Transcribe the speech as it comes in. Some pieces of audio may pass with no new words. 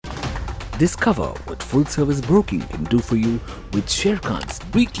Discover what full service broking can do for you with Sharekhan's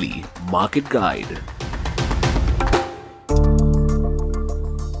weekly market guide.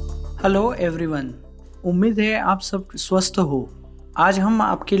 Hello everyone, उम्मीद है आप सब स्वस्थ हो। आज हम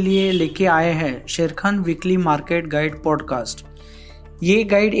आपके लिए लेके आए हैं Sharekhan weekly market guide podcast. ये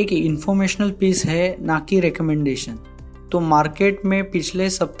गाइड एक इंफॉर्मेशनल पीस है, ना कि रिकमेंडेशन। तो मार्केट में पिछले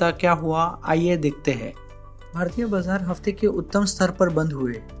सप्ताह क्या हुआ, आइए देखते हैं। भारतीय बाजार हफ्ते के उत्तम स्तर पर बंद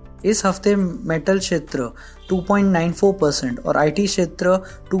हुए। इस हफ्ते मेटल क्षेत्र 2.94% और आईटी क्षेत्र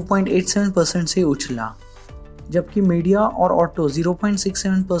 2.87% से उछला, जबकि मीडिया और ऑटो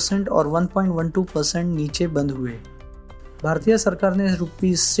 0.67% और 1.12% नीचे बंद हुए। भारतीय सरकार ने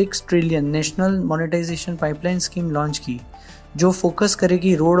 ₹6 trillion national monetization pipeline scheme launch की, जो फोकस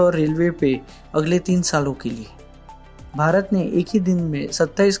करेगी रोड और रेलवे पे अगले 3 सालों के लिए। भारत ने एक ही दिन में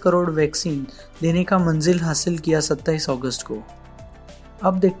 27 करोड़ वैक्सीन देने का मंजिल हासिल किया 27 अगस्त को।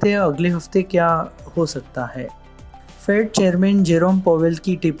 अब देखते हैं अगले हफ्ते क्या हो सकता है। फेड चेयरमैन जेरोम पॉवेल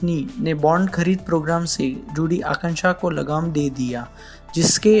की टिप्पणी ने बॉन्ड खरीद प्रोग्राम से जुड़ी आकांक्षा को लगाम दे दिया,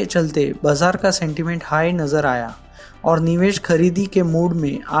 जिसके चलते बाजार का सेंटीमेंट हाई नजर आया और निवेश खरीदी के मूड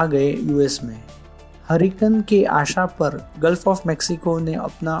में आ गए यूएस में। हरिकेन के आशा पर गल्फ ऑफ मेक्सिको ने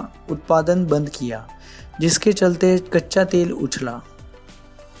अपना उत्पादन बंद किया, जिसके चलते कच्चा तेल उछला।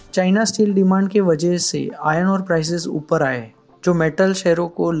 चाइना स्टील डिमांड के वजह से आयरन और प्राइसेस ऊपर आए, जो मेटल शेयरों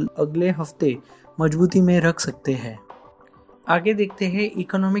को अगले हफ्ते मजबूती में रख सकते हैं। आगे देखते हैं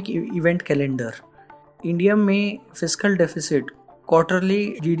इकोनॉमिक इवेंट कैलेंडर। इंडिया में fiscal deficit,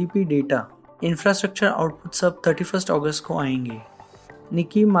 quarterly GDP data, infrastructure output सब 31 अगस्त को आएंगे।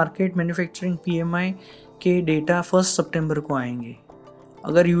 निकी मार्केट मैन्युफैक्चरिंग पीएमआई के डेटा 1 सितंबर को आएंगे।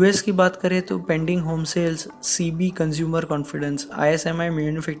 अगर यूएस की बात करें तो pending home sales, CB consumer confidence, ISM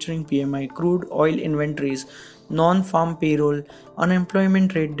manufacturing PMI, crude oil inventories, non farm payroll,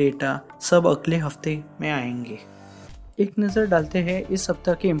 unemployment rate data सब अगले हफ्ते में आएंगे। एक नज़र डालते हैं इस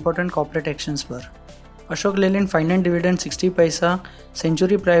सप्ताह के इम्पोर्टेंट कॉर्पोरेट एक्शंस पर। अशोक लेलैंड फाइनल डिविडेंड 60 पैसा,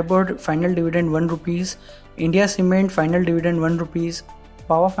 century plyboard final dividend ₹1, India cement final dividend ₹1,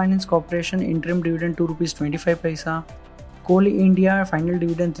 power finance corporation interim dividend ₹2.25, कोल इंडिया फाइनल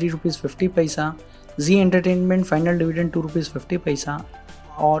डिविडेंड ₹3.50, जी एंटरटेनमेंट फाइनल डिविडेंड ₹2.50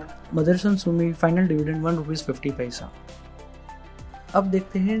 और मदरसन सुमी फाइनल डिविडेंड ₹1.50। अब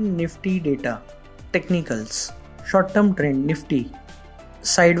देखते हैं Nifty data. Technicals, short term trend Nifty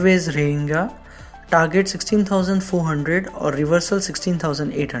sideways रहेगा, target 16,400 और reversal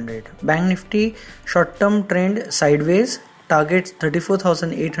 16,800। Bank Nifty short term trend sideways, target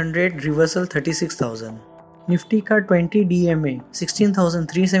 34,800, reversal 36,000। Nifty का 20 DMA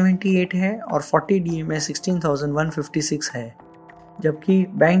 16,378 है और 40 DMA 16,156 है, जबकि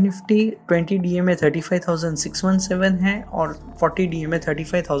बैंक निफ्टी 20 DMA 35,617 है और 40 DMA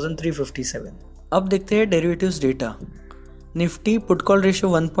 35,357। अब देखते हैं derivatives data. Nifty put call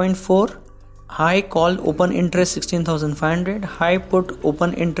ratio 1.4, high call open interest 16,500, high put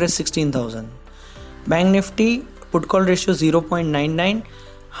open interest 16,000। Bank Nifty put call ratio 0.99,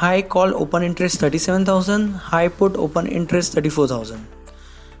 high call open interest 37,000, high put open interest 34,000।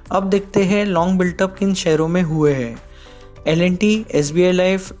 अब देखते हैं long built up किन शेयरों में हुए हैं। L&T, SBI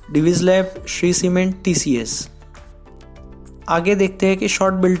life, Divi's lab, Shri cement, TCS। आगे देखते हैं कि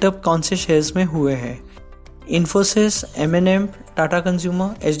शॉर्ट बिल्टअप कौन से शेयर्स में हुए हैं। Infosys, M&M, Tata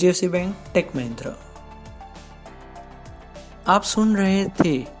consumer, HDFC bank, take Mahindra. आप सुन रहे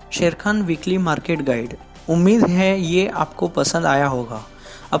थे शेरखान वीकली मार्केट गाइड। उम्मीद है ये आपको पसंद आया होगा।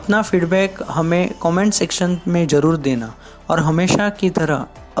 अपना फीडबैक हमें कमेंट सेक्शन में ज़रूर देना और हमेशा की तरह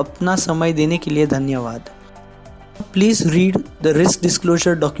अपना समय देने के लिए धन्यवाद। Please read the risk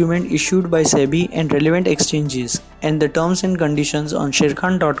disclosure document issued by SEBI and relevant exchanges and the terms and conditions on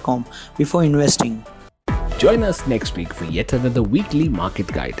sharekhan.com before investing. Join us next week for yet another weekly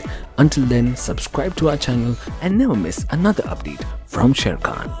market guide. Until then, subscribe to our channel and never miss another update from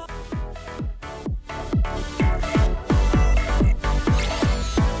Sharekhan.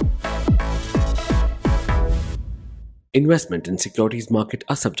 Investment in securities market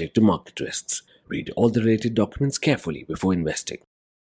are subject to market risks. Read all the related documents carefully before investing.